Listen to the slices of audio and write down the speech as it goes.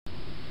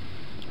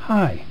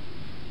Hi,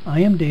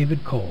 I am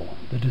David Cole,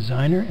 the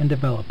designer and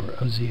developer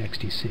of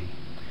zXDC.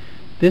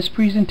 This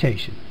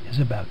presentation is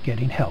about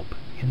getting help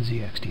in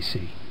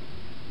zXDC.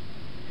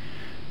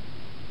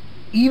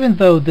 Even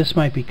though this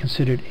might be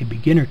considered a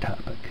beginner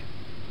topic,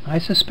 I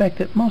suspect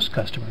that most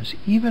customers,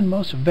 even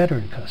most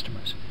veteran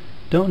customers,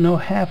 don't know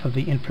half of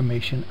the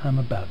information I'm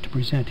about to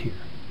present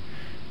here.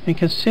 And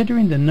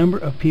considering the number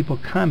of people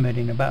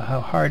commenting about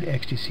how hard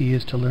XDC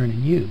is to learn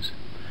and use,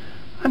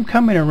 I'm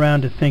coming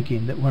around to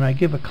thinking that when I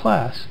give a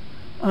class,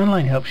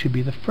 online help should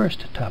be the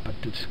first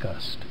topic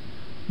discussed,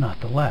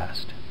 not the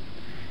last.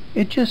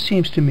 It just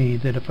seems to me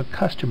that if a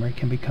customer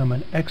can become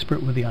an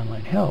expert with the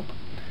online help,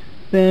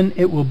 then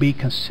it will be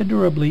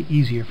considerably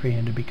easier for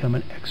him to become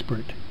an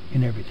expert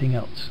in everything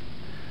else.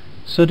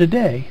 So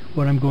today,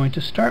 what I'm going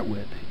to start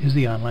with is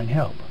the online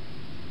help.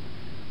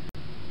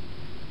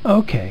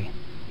 Okay,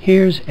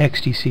 here's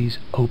XDC's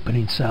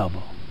opening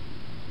salvo.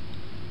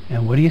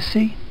 And what do you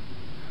see?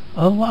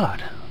 A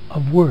lot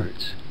of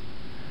words.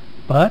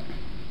 But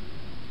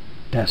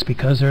that's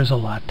because there's a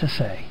lot to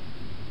say.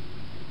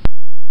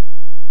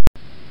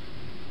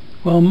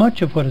 Well,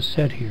 much of what is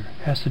said here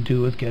has to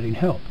do with getting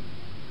help.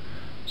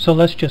 So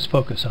let's just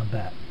focus on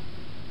that.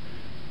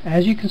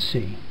 As you can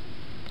see,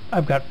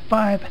 I've got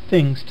 5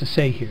 things to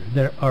say here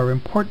that are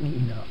important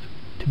enough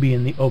to be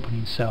in the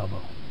opening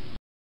salvo.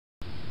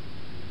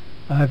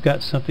 I've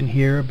got something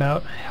here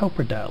about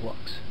helper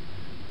dialogues,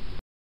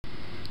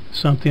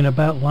 something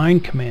about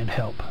line command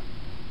help,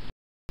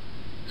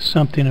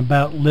 something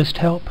about list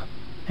help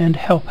and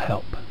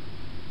help,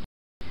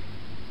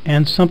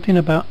 and something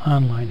about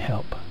online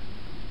help.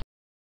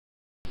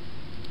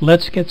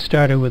 Let's get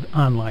started with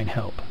online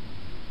help.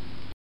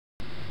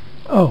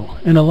 Oh,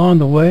 and along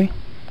the way,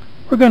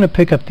 we're going to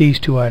pick up these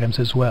 2 items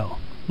as well,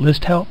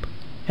 list help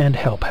and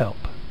help.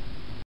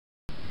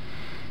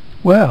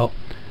 Well,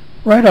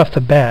 right off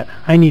the bat,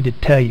 I need to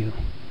tell you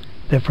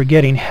that for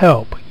getting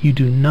help, you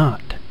do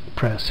not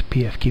press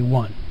PF key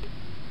 1.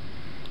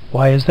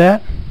 Why is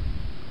that?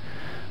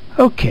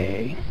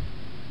 Okay,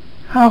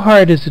 how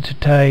hard is it to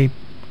type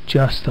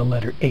just the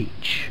letter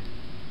H?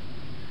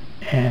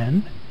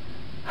 And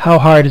how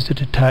hard is it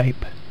to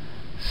type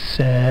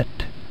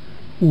set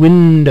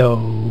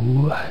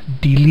window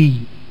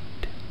delete?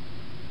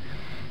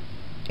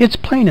 It's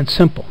plain and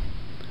simple.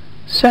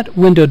 Set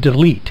window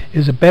delete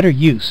is a better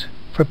use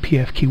for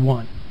PF key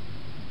 1.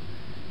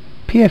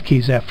 PF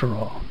keys, after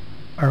all,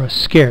 are a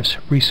scarce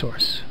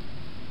resource.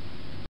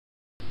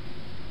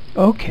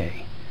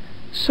 Okay,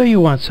 so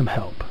you want some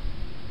help.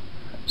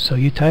 So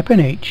you type an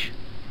H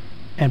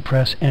and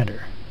press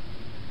enter.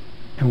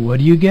 And what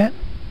do you get?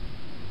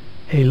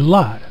 A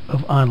lot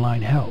of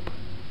online help.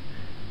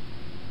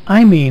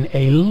 I mean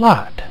a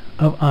lot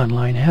of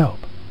online help.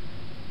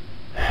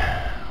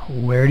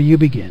 Where do you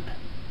begin?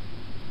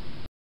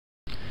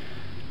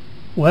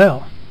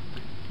 Well,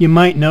 you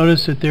might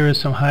notice that there is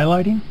some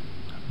highlighting.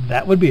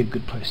 That would be a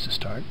good place to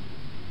start.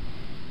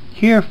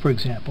 Here, for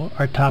example,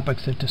 are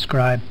topics that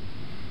describe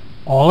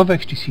all of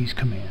XDC's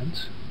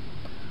commands,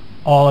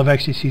 all of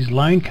XDC's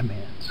line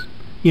commands,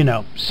 you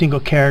know,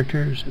 single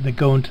characters that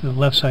go into the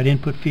left side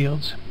input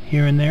fields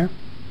here and there.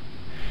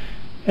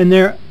 And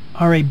there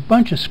are a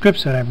bunch of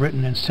scripts that I've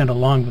written and sent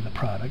along with the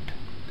product.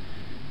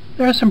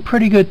 There are some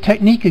pretty good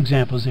technique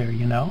examples there,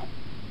 you know.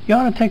 You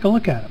ought to take a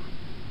look at them.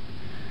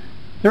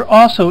 There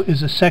also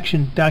is a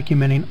section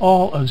documenting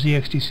all of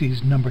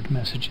zXDC's numbered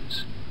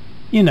messages.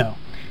 You know,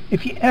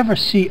 if you ever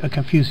see a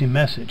confusing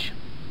message,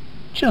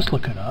 just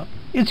look it up.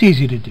 It's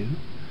easy to do.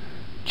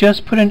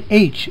 Just put an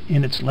H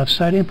in its left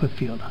side input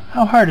field.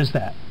 How hard is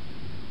that?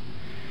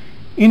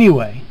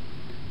 Anyway,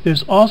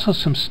 there's also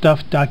some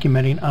stuff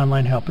documenting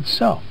online help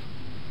itself.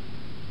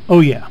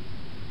 Oh yeah,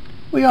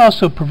 we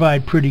also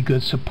provide pretty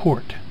good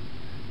support.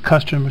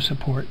 Customer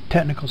support,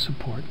 technical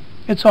support.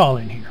 It's all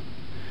in here.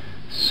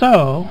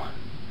 So,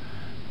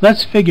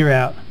 let's figure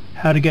out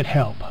how to get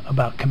help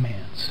about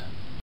commands.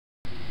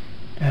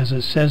 As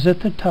it says at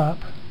the top,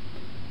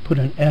 put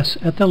an S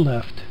at the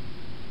left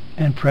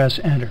and press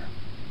enter.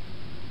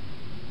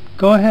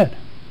 Go ahead,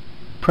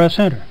 press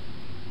enter.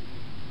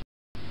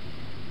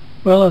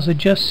 Well, as I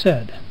just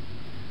said,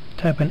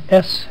 type an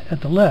S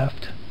at the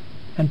left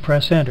and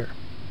press enter.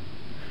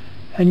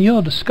 And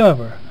you'll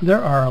discover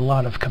there are a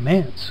lot of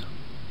commands.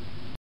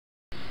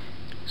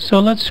 So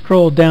let's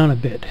scroll down a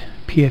bit,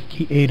 PF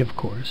key 8 of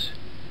course,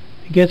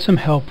 to get some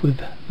help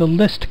with the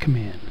list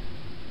command.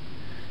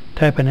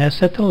 Type an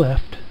S at the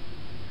left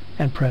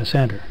and press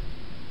enter.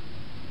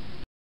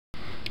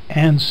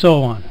 And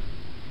so on.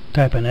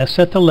 Type an S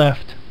at the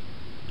left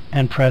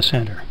and press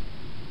enter.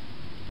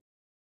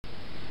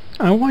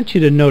 I want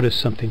you to notice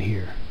something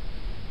here.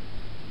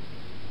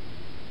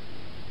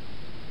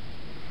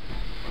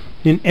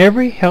 In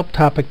every help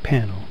topic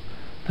panel,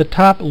 the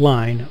top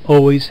line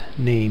always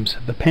names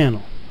the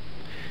panel.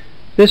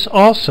 This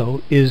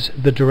also is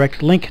the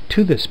direct link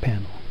to this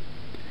panel.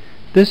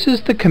 This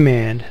is the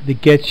command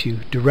that gets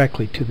you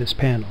directly to this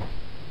panel.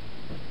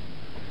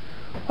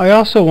 I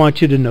also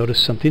want you to notice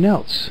something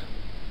else.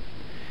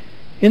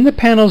 In the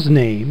panel's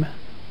name,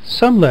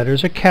 some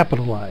letters are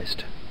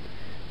capitalized.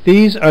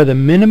 These are the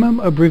minimum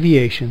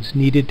abbreviations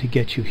needed to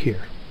get you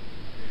here.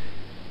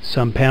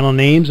 Some panel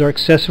names are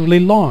excessively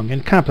long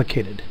and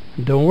complicated.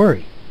 Don't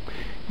worry.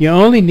 You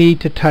only need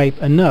to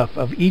type enough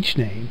of each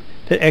name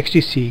that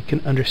XDC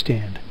can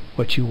understand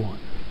what you want.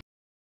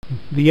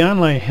 The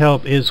online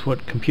help is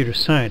what computer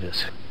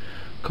scientists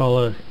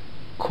call a,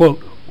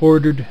 quote,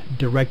 ordered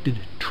directed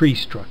tree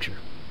structure.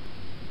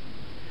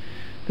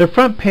 The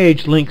front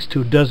page links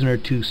to a dozen or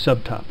two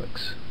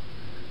subtopics.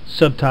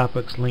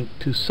 Subtopics link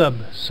to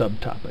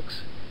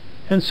sub-subtopics,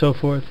 and so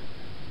forth,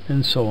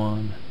 and so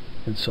on,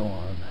 and so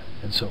on,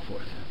 and so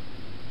forth.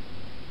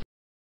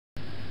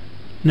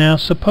 Now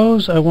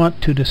suppose I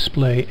want to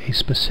display a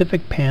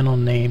specific panel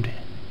named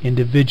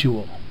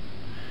Individual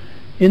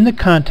in the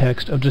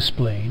context of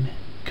displaying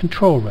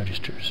control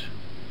registers.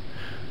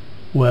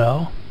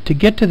 Well, to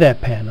get to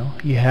that panel,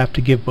 you have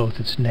to give both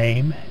its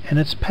name and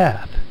its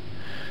path.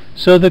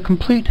 So the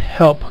complete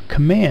help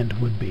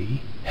command would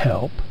be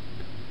help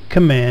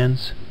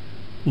commands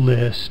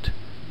list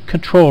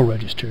control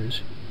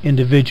registers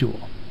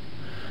individual,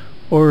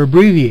 or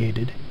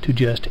abbreviated to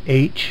just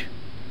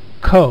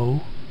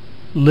HCO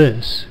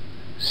list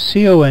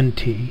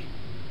CONTI,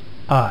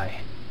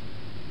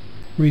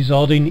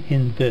 resulting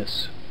in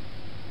this.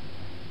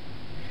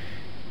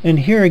 And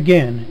here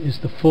again is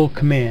the full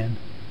command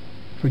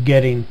for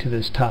getting to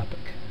this topic.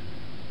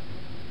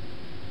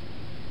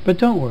 But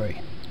don't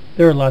worry,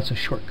 there are lots of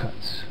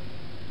shortcuts.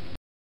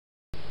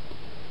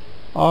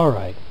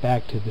 Alright,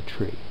 back to the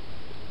tree.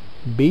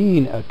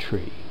 Being a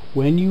tree,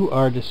 when you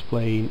are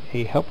displaying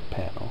a help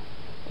panel,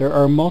 there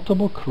are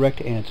multiple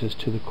correct answers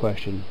to the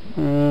question,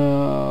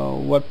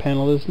 what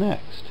panel is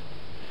next?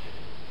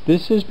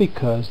 This is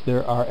because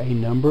there are a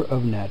number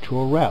of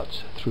natural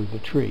routes through the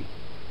tree.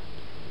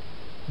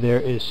 There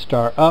is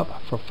star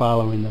up for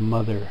following the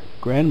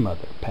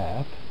mother-grandmother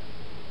path.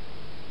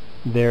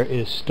 There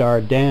is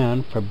star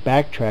down for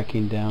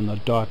backtracking down the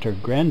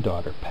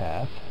daughter-granddaughter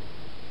path.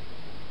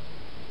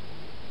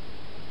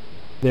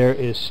 There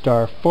is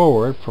star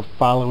forward for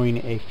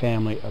following a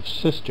family of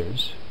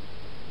sisters.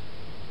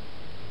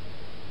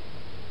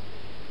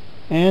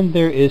 And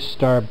there is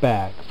star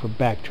back for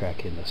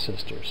backtracking the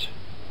sisters.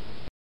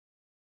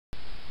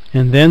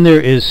 And then there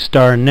is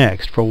star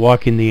next for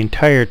walking the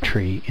entire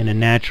tree in a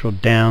natural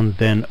down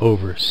then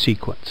over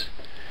sequence.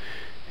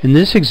 In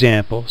this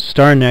example,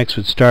 star next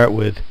would start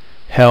with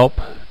help,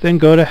 then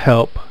go to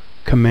help,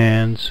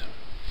 commands,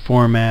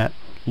 format,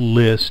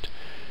 list,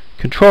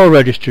 control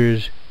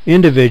registers,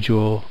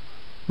 individual,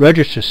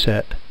 register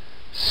set,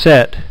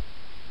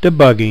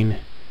 debugging,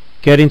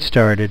 getting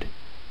started,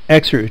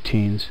 exit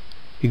routines,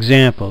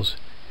 examples,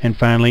 and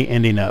finally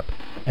ending up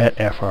at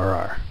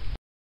FRR.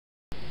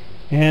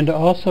 And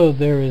also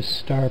there is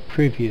star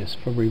previous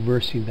for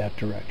reversing that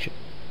direction.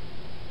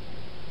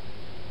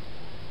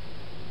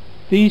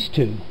 These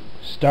two,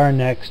 star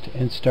next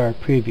and star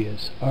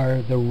previous,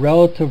 are the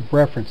relative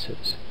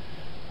references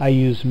I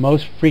use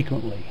most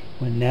frequently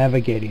when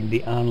navigating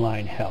the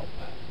online help.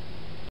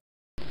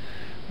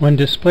 When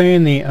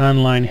displaying the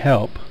online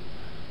help,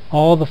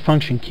 all the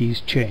function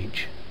keys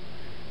change.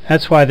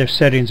 That's why their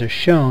settings are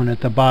shown at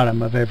the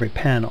bottom of every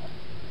panel.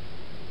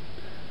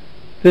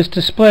 This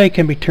display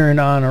can be turned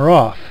on or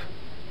off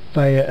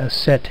via a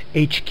set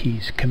H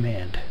keys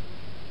command.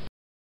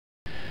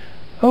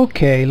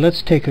 Okay,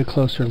 let's take a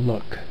closer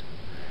look.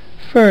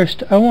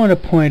 First, I want to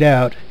point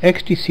out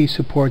XDC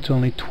supports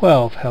only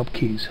 12 help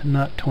keys,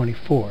 not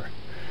 24.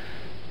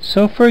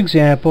 So for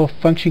example,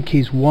 function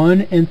keys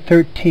 1 and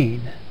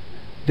 13,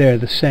 they're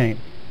the same.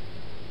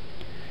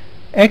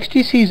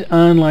 XDC's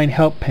online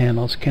help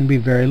panels can be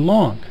very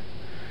long,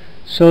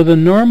 so the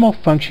normal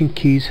function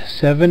keys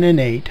 7 and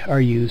 8 are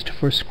used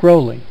for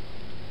scrolling.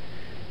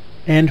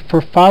 And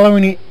for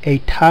following a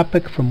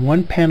topic from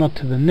one panel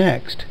to the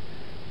next,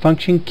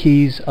 function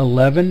keys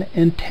 11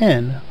 and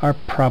 10 are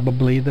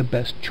probably the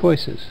best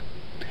choices.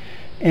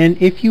 And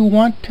if you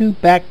want to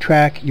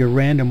backtrack your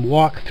random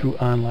walk through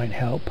online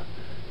help,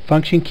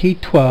 function key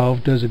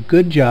 12 does a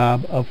good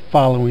job of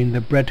following the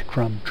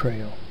breadcrumb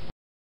trail.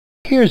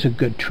 Here's a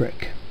good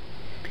trick.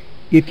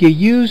 If you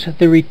use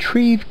the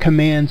retrieve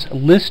command's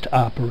list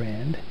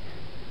operand,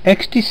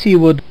 XDC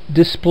will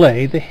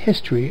display the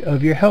history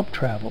of your help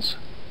travels.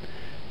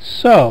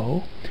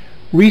 So,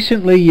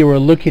 recently you were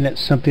looking at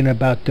something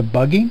about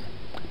debugging,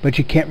 but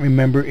you can't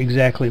remember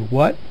exactly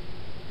what?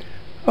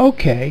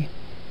 Okay,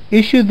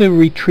 issue the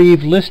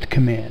retrieve list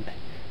command,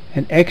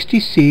 and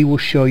XDC will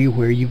show you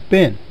where you've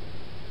been.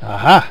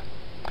 Aha!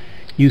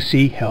 You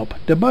see help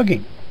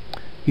debugging.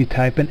 You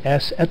type an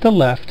S at the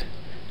left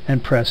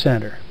and press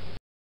enter.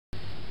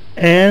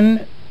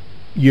 And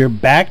you're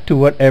back to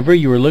whatever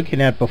you were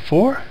looking at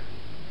before?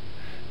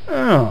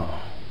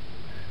 Oh,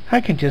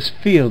 I can just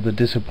feel the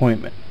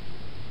disappointment.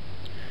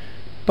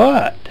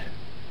 But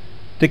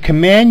the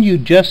command you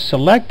just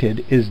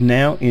selected is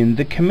now in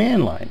the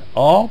command line,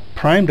 all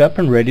primed up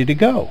and ready to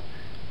go.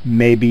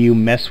 Maybe you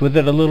mess with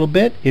it a little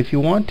bit if you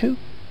want to.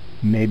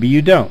 Maybe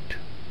you don't.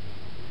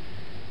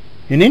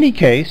 In any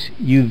case,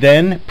 you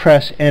then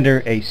press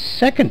enter a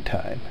second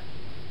time,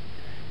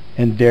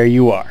 and there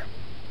you are.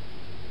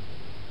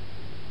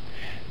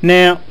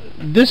 Now,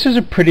 this is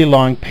a pretty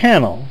long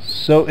panel,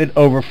 so it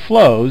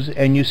overflows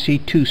and you see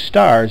 2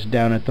 stars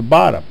down at the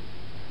bottom.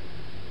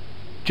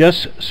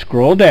 Just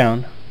scroll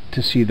down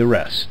to see the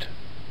rest.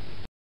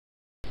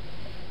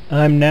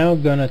 I'm now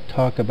going to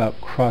talk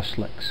about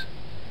crosslinks.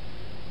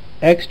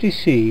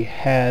 XDC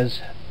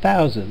has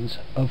thousands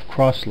of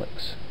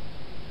crosslinks.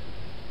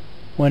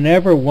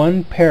 Whenever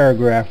one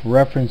paragraph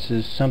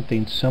references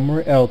something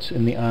somewhere else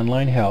in the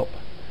online help,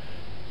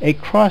 a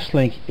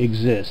crosslink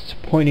exists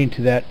pointing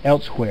to that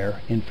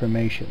elsewhere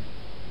information.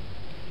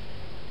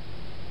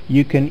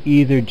 You can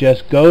either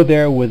just go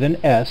there with an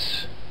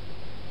S,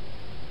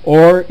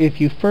 or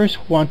if you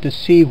first want to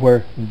see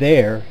where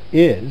there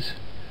is,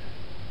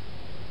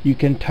 you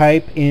can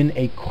type in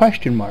a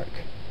question mark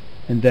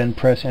and then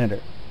press enter,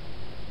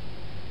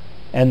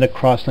 and the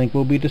crosslink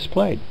will be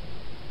displayed.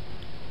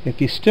 If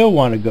you still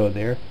want to go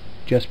there,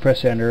 just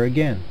press enter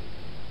again.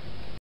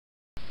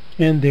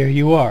 And there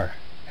you are.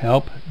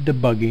 Help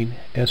debugging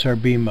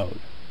SRB mode.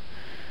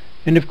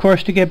 And of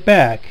course, to get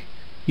back,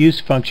 use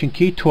function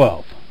key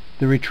 12,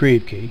 the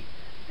retrieve key,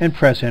 and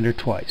press enter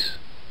twice.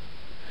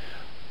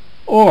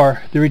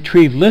 Or the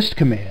retrieve list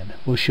command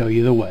will show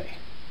you the way.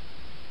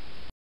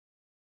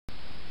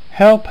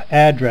 Help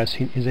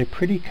addressing is a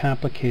pretty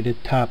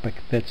complicated topic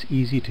that's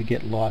easy to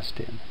get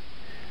lost in.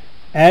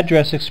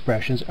 Address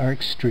expressions are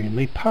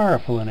extremely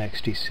powerful in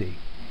XDC,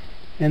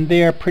 and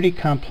they are pretty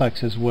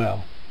complex as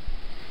well.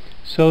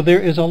 So there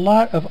is a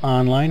lot of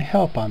online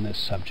help on this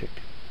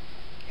subject.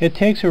 It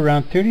takes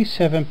around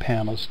 37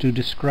 panels to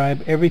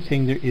describe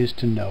everything there is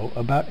to know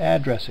about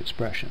address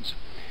expressions.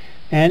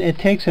 And it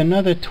takes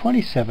another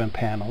 27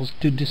 panels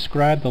to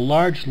describe the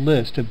large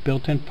list of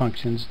built-in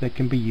functions that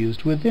can be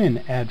used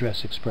within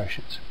address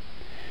expressions.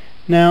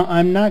 Now,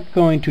 I'm not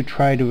going to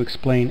try to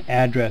explain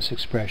address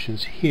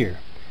expressions here.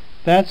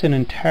 That's an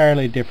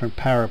entirely different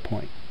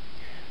PowerPoint.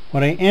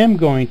 What I am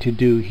going to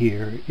do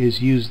here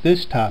is use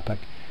this topic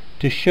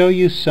to show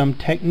you some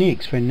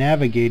techniques for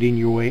navigating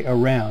your way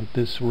around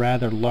this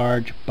rather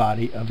large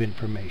body of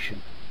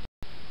information.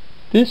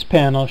 This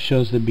panel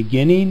shows the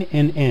beginning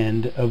and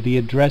end of the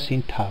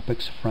addressing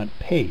topic's front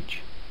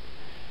page.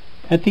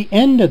 At the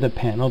end of the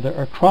panel there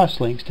are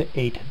crosslinks to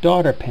 8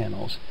 daughter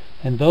panels,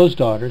 and those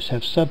daughters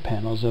have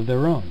subpanels of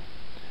their own.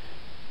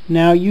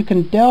 Now you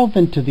can delve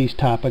into these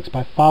topics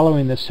by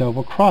following the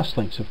several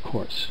crosslinks, of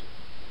course.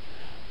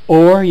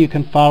 Or you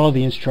can follow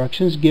the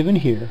instructions given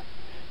here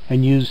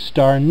and use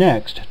star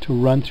next to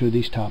run through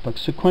these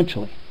topics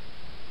sequentially.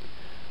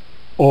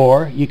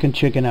 Or you can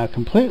chicken out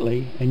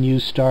completely and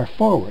use star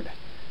forward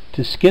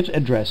to skip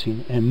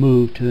addressing and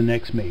move to the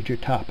next major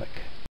topic.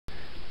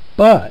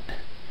 But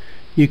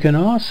you can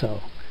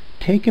also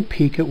take a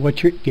peek at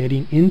what you're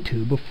getting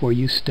into before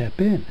you step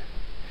in.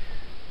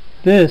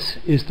 This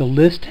is the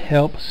list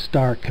help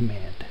star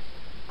command.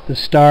 The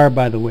star,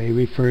 by the way,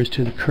 refers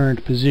to the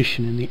current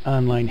position in the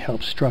online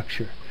help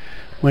structure.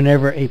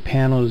 Whenever a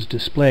panel is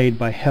displayed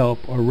by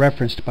help or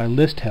referenced by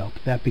list help,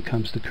 that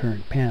becomes the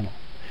current panel.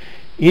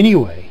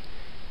 Anyway,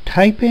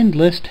 type in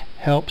list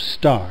help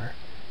star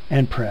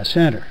and press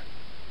enter.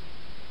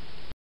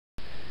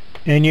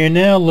 And you're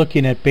now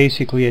looking at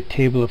basically a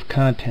table of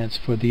contents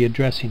for the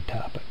addressing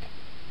topic.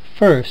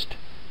 First,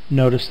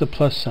 notice the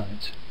plus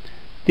signs.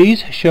 These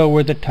show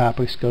where the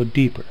topics go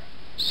deeper,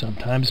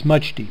 sometimes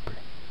much deeper.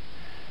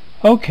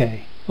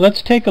 Okay,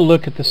 let's take a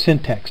look at the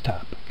syntax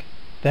topic.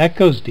 That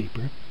goes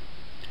deeper.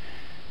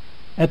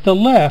 At the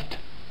left,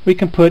 we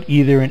can put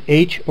either an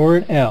H or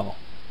an L.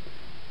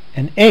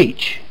 An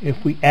H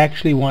if we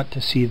actually want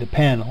to see the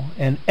panel,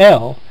 and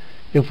L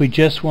if we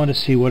just want to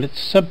see what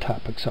its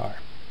subtopics are.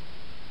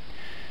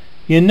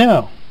 You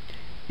know,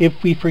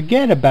 if we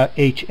forget about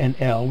H and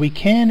L, we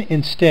can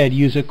instead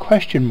use a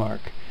question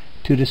mark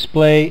to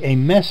display a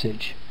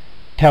message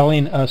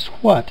telling us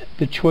what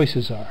the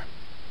choices are.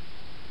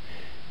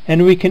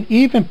 And we can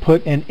even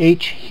put an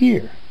H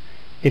here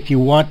if you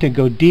want to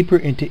go deeper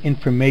into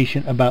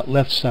information about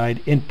left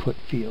side input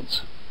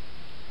fields.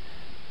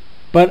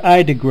 But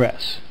I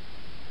digress.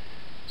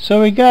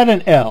 So we got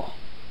an L,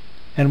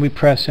 and we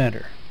press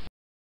enter.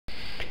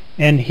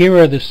 And here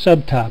are the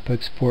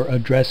subtopics for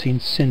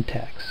addressing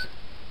syntax.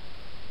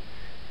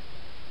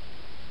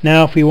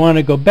 Now if we want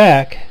to go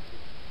back,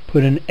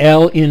 put an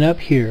L in up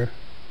here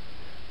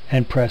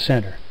and press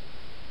enter.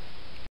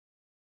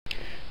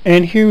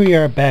 And here we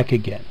are back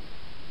again.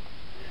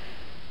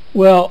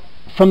 Well,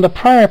 from the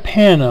prior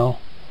panel,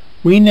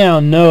 we now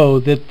know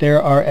that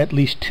there are at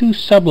least 2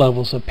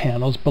 sublevels of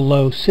panels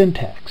below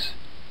syntax.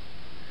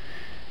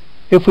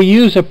 If we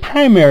use a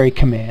primary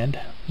command,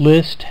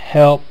 list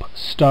help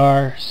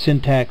star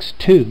syntax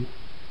 2,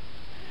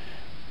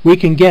 we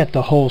can get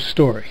the whole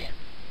story.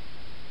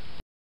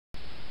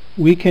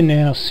 We can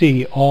now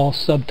see all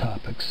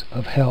subtopics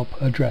of help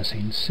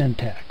addressing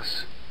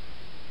syntax.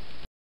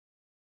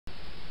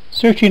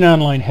 Searching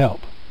online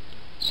help.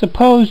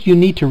 Suppose you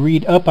need to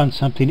read up on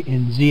something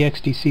in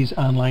zXDC's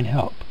online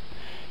help.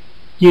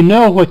 You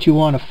know what you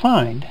want to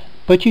find,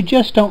 but you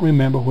just don't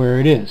remember where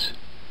it is.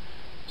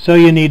 So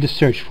you need to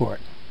search for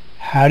it.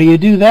 How do you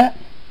do that?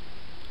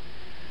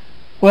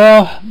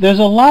 Well, there's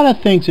a lot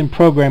of things in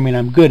programming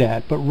I'm good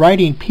at, but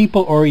writing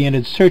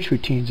people-oriented search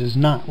routines is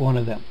not one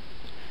of them.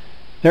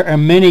 There are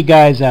many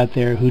guys out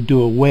there who do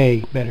a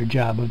way better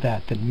job of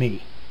that than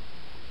me.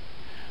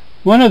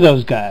 One of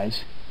those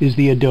guys is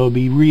the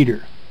Adobe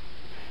Reader,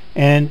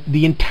 and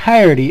the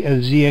entirety of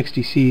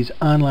zXDC's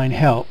online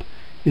help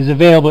is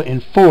available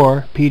in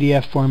 4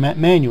 PDF format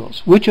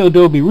manuals, which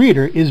Adobe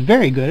Reader is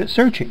very good at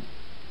searching.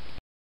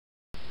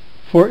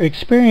 For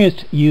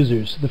experienced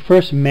users, the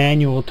first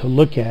manual to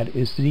look at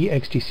is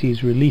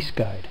zXDC's release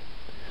guide.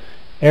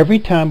 Every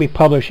time we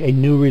publish a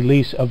new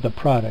release of the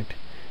product,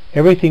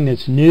 everything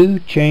that's new,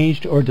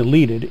 changed, or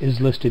deleted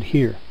is listed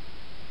here.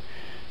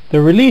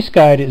 The release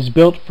guide is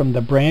built from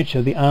the branch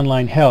of the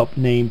online help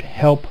named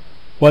Help,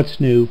 What's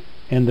New,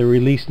 and the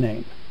release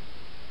name.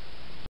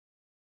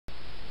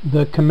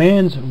 The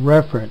commands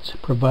reference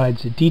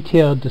provides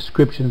detailed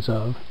descriptions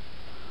of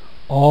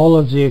all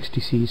of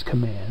zXDC's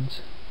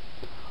commands,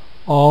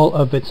 all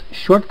of its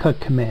shortcut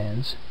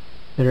commands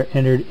that are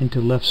entered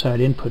into left side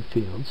input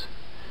fields,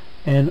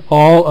 and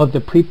all of the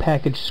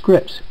prepackaged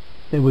scripts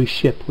that we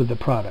ship with the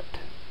product.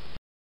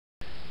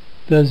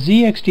 The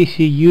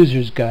zXDC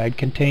User's Guide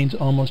contains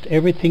almost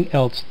everything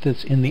else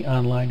that's in the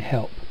online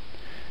help.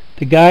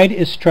 The guide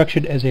is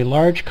structured as a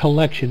large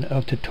collection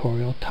of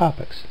tutorial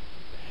topics.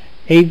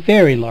 A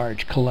very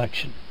large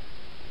collection.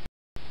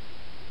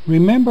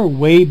 Remember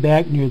way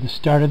back near the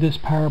start of this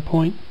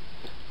PowerPoint,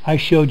 I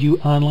showed you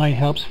Online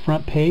Help's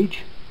front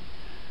page?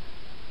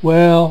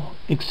 Well,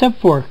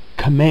 except for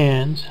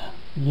commands,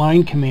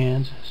 line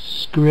commands,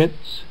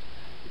 scripts,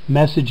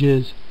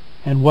 messages,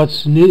 and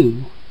what's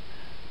new,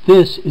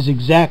 this is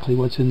exactly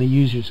what's in the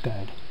User's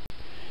Guide.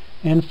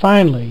 And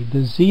finally,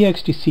 the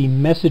zXDC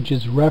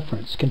Messages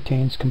reference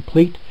contains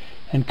complete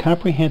and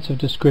comprehensive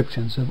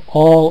descriptions of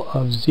all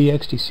of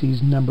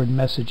zXDC's numbered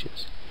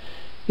messages.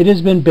 It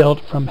has been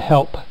built from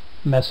help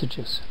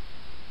messages.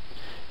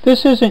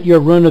 This isn't your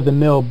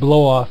run-of-the-mill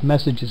blow-off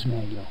messages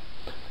manual.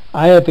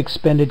 I have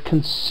expended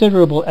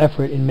considerable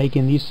effort in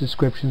making these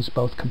descriptions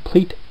both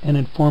complete and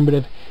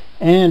informative,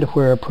 and,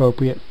 where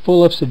appropriate,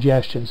 full of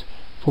suggestions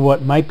for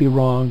what might be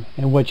wrong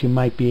and what you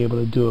might be able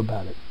to do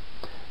about it.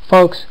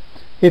 Folks,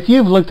 if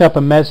you've looked up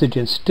a message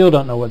and still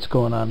don't know what's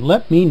going on,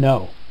 let me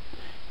know.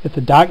 If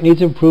the doc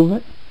needs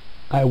improvement,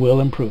 I will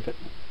improve it.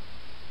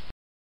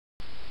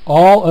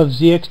 All of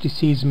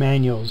zXDC's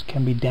manuals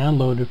can be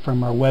downloaded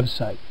from our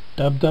website,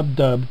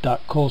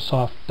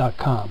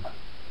 www.colesoft.com.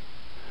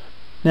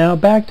 Now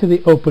back to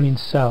the opening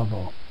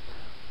salvo.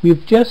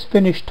 We've just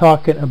finished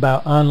talking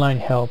about online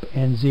help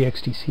and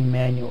zXDC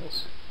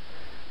manuals.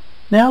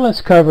 Now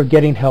let's cover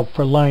getting help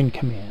for line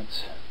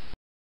commands.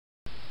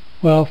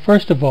 Well,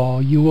 first of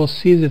all, you will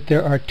see that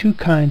there are 2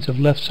 kinds of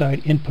left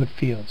side input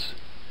fields.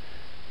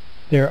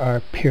 There are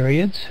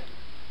periods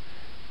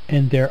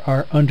and there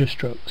are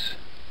understrokes.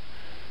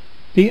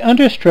 The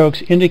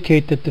understrokes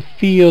indicate that the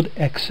field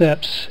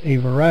accepts a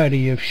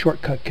variety of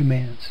shortcut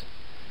commands.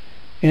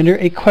 Enter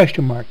a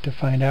question mark to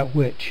find out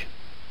which.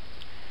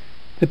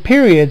 The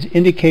periods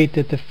indicate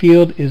that the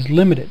field is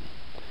limited.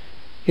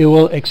 It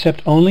will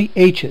accept only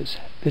H's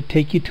that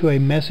take you to a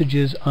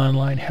message's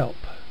online help,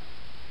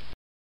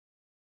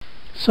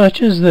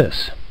 such as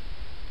this.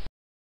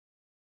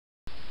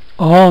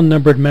 All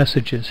numbered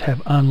messages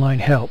have online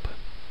help,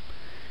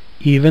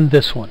 even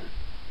this one.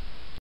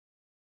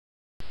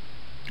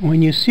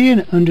 When you see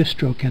an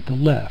understroke at the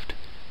left,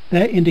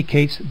 that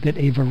indicates that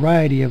a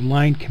variety of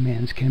line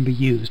commands can be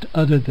used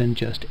other than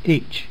just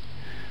H.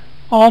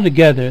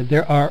 Altogether,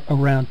 there are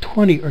around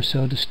 20 or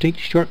so distinct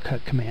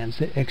shortcut commands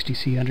that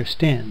XDC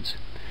understands,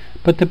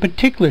 but the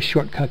particular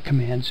shortcut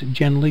commands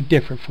generally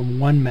differ from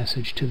one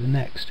message to the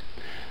next.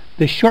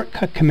 The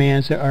shortcut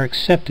commands that are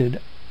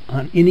accepted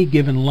on any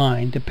given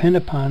line depend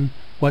upon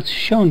what's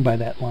shown by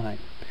that line.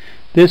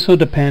 This will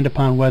depend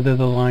upon whether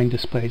the line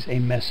displays a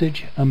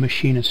message, a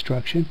machine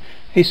instruction,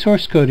 a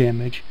source code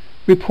image,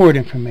 report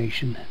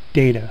information,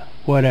 data,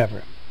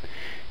 whatever.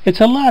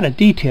 It's a lot of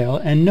detail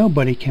and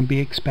nobody can be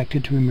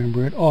expected to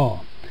remember it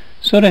all.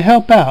 So to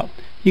help out,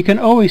 you can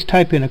always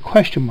type in a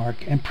question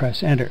mark and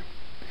press enter.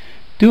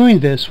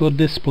 Doing this will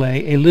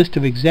display a list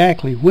of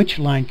exactly which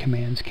line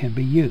commands can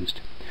be used.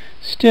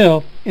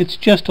 Still, it's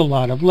just a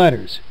lot of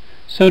letters.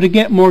 So to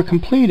get more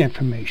complete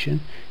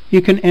information,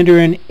 you can enter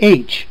an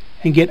H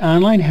and get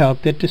online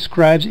help that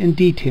describes in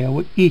detail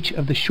what each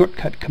of the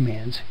shortcut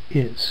commands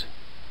is.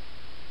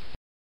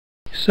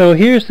 So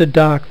here's the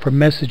doc for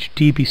message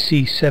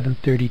DBC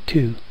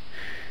 732.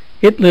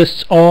 It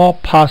lists all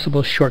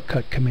possible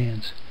shortcut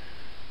commands.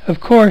 Of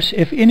course,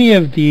 if any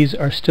of these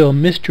are still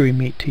mystery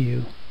meat to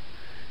you,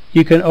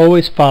 you can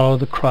always follow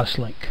the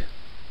crosslink.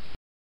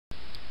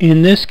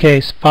 In this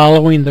case,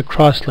 following the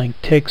crosslink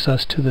takes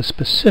us to the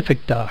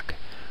specific doc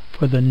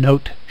for the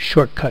note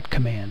shortcut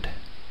command.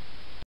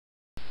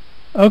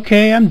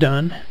 Okay, I'm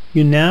done.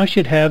 You now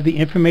should have the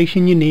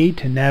information you need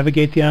to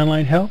navigate the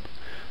online help,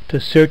 to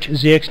search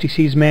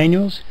zXDC's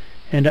manuals,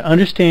 and to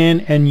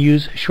understand and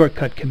use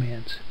shortcut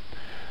commands.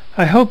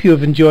 I hope you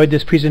have enjoyed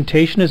this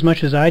presentation as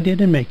much as I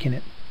did in making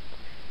it.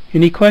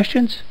 Any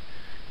questions?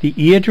 The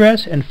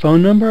e-address and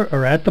phone number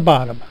are at the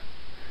bottom.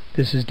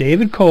 This is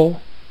David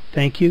Cole.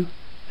 Thank you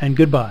and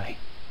goodbye.